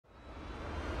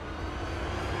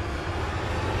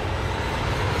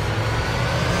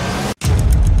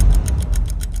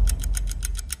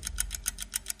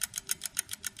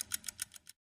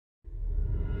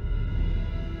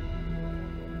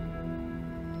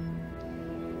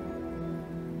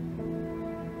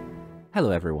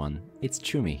Hello everyone, it's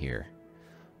Choomy here.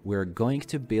 We're going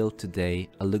to build today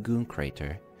a lagoon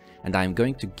crater, and I'm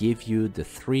going to give you the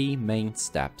 3 main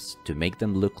steps to make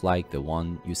them look like the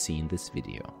one you see in this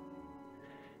video.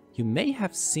 You may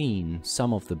have seen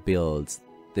some of the builds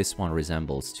this one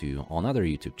resembles to on other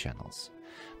YouTube channels,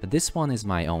 but this one is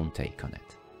my own take on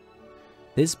it.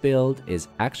 This build is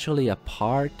actually a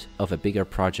part of a bigger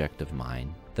project of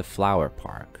mine, the Flower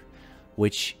Park,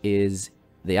 which is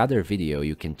the other video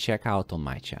you can check out on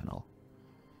my channel.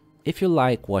 If you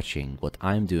like watching what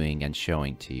I'm doing and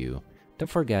showing to you, don't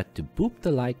forget to boop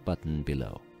the like button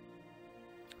below.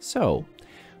 So,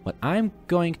 what I'm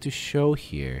going to show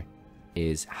here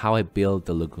is how I build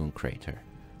the lagoon crater.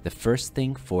 The first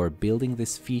thing for building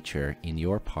this feature in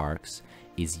your parks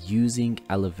is using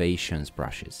elevations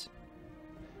brushes.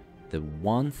 The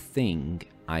one thing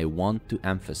I want to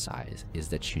emphasize is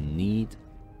that you need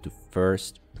to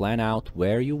first plan out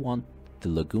where you want the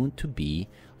lagoon to be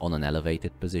on an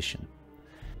elevated position.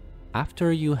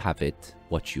 After you have it,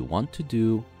 what you want to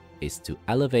do is to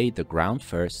elevate the ground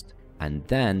first and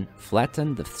then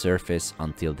flatten the surface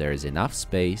until there is enough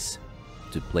space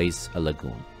to place a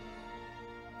lagoon.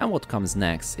 And what comes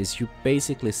next is you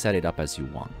basically set it up as you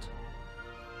want.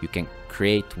 You can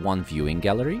create one viewing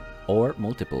gallery or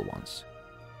multiple ones.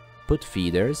 Put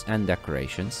feeders and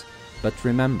decorations, but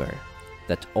remember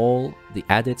that all the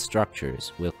added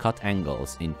structures will cut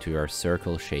angles into your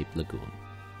circle-shaped lagoon.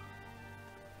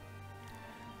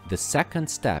 The second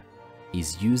step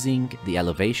is using the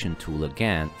elevation tool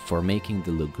again for making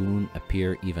the lagoon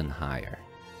appear even higher.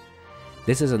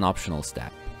 This is an optional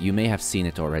step. You may have seen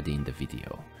it already in the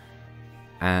video.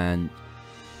 And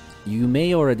you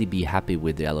may already be happy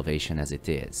with the elevation as it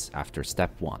is after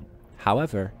step 1.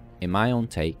 However, in my own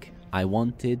take, I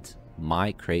wanted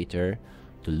my crater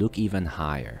to look even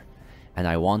higher, and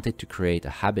I wanted to create a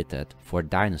habitat for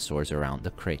dinosaurs around the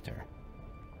crater.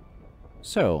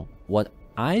 So what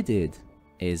I did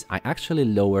is I actually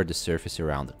lowered the surface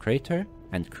around the crater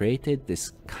and created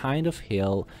this kind of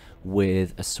hill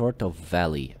with a sort of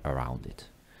valley around it.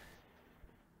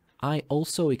 I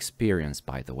also experienced,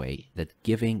 by the way, that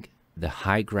giving the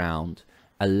high ground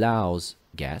allows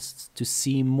guests to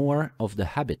see more of the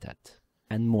habitat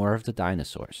and more of the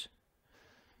dinosaurs.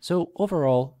 So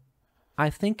overall, I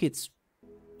think it's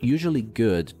usually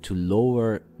good to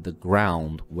lower the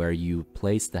ground where you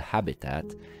place the habitat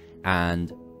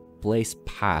and place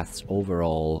paths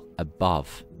overall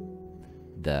above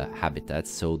the habitat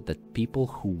so that people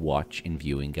who watch in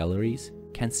viewing galleries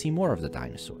can see more of the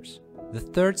dinosaurs. The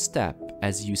third step,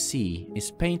 as you see,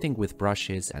 is painting with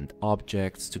brushes and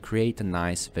objects to create a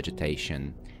nice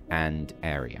vegetation and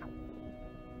area.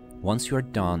 Once you're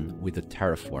done with the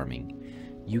terraforming,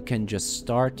 you can just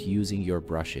start using your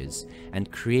brushes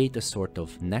and create a sort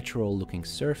of natural looking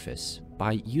surface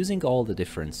by using all the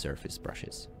different surface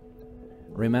brushes.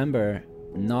 Remember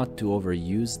not to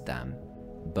overuse them,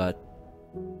 but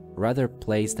rather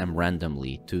place them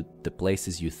randomly to the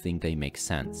places you think they make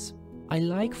sense. I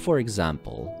like, for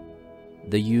example,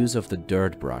 the use of the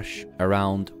dirt brush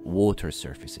around water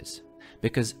surfaces,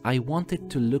 because I want it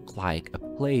to look like a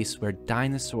place where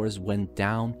dinosaurs went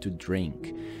down to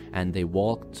drink and they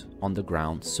walked on the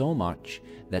ground so much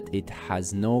that it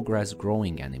has no grass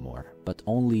growing anymore, but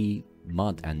only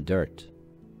mud and dirt.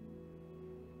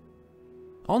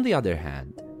 On the other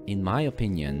hand, in my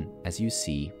opinion, as you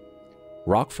see,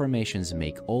 rock formations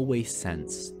make always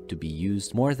sense to be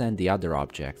used more than the other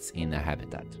objects in a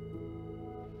habitat.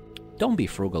 Don't be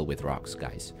frugal with rocks,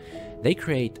 guys. They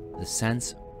create the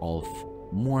sense of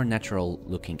more natural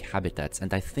looking habitats,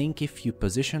 and I think if you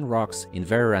position rocks in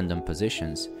very random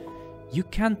positions, you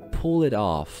can pull it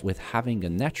off with having a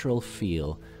natural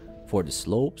feel for the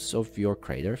slopes of your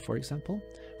crater, for example,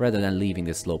 rather than leaving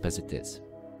the slope as it is.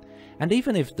 And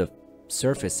even if the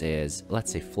surface is,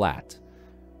 let's say, flat,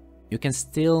 you can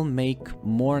still make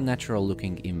more natural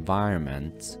looking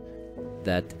environment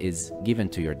that is given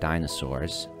to your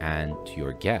dinosaurs and to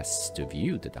your guests to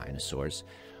view the dinosaurs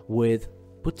with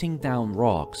putting down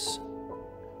rocks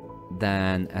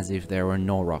than as if there were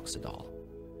no rocks at all.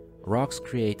 Rocks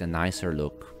create a nicer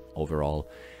look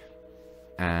overall,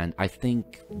 and I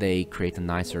think they create a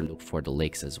nicer look for the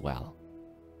lakes as well.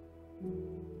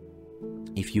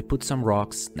 If you put some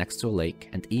rocks next to a lake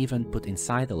and even put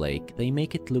inside the lake, they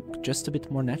make it look just a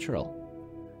bit more natural.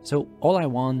 So all I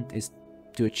want is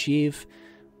to achieve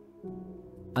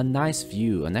a nice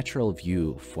view, a natural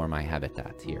view for my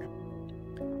habitat here.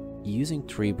 Using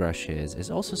tree brushes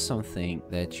is also something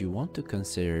that you want to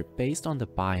consider based on the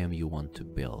biome you want to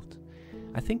build.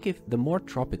 I think if the more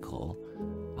tropical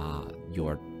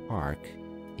your park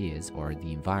is, or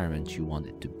the environment you want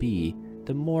it to be,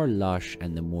 the more lush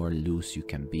and the more loose you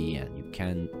can be, and you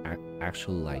can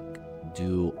actually like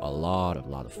do a lot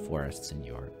of forests in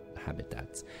your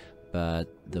habitats. But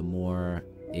the more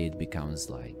it becomes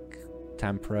like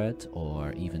temperate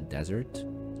or even desert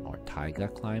or taiga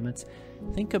climates,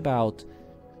 think about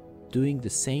doing the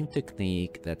same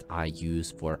technique that I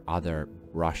use for other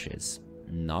brushes,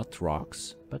 not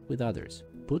rocks, but with others.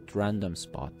 Put random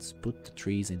spots, put the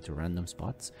trees into random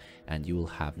spots, and you will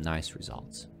have nice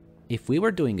results. If we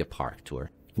were doing a park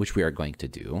tour, which we are going to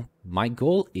do, my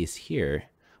goal is here,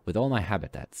 with all my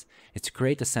habitats, is to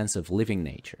create a sense of living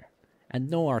nature, and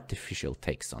no artificial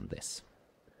takes on this.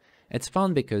 It's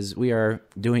fun because we are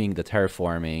doing the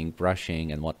terraforming,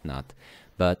 brushing, and whatnot,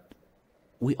 but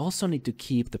we also need to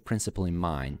keep the principle in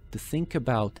mind to think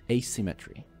about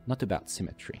asymmetry, not about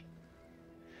symmetry.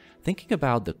 Thinking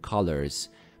about the colors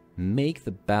make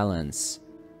the balance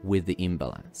with the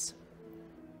imbalance.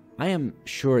 I am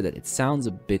sure that it sounds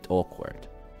a bit awkward,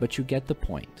 but you get the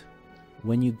point.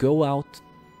 When you go out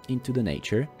into the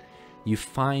nature, you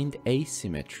find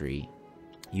asymmetry.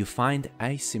 You find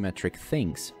asymmetric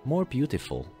things more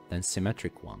beautiful than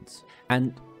symmetric ones.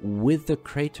 And with the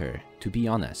crater, to be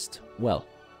honest, well,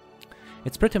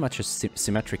 it's pretty much a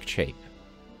symmetric shape.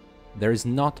 There is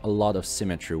not a lot of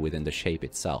symmetry within the shape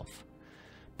itself.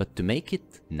 But to make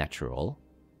it natural,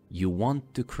 you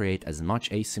want to create as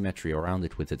much asymmetry around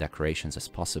it with the decorations as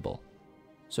possible.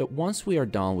 So once we are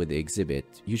done with the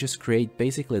exhibit, you just create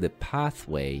basically the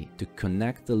pathway to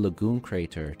connect the lagoon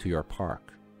crater to your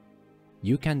park.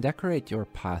 You can decorate your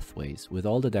pathways with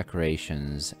all the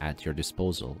decorations at your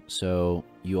disposal, so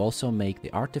you also make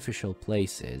the artificial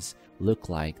places look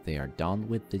like they are done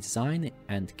with design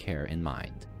and care in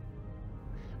mind.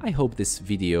 I hope this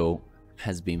video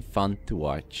has been fun to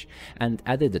watch and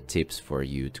added the tips for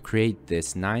you to create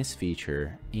this nice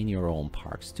feature in your own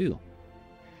parks too.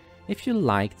 If you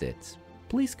liked it,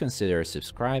 please consider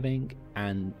subscribing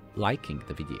and liking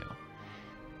the video.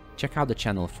 Check out the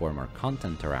channel for more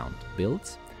content around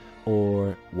builds,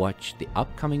 or watch the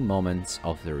upcoming moments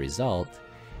of the result,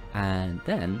 and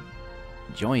then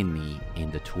join me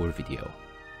in the tour video.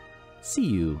 See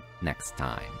you next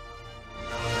time.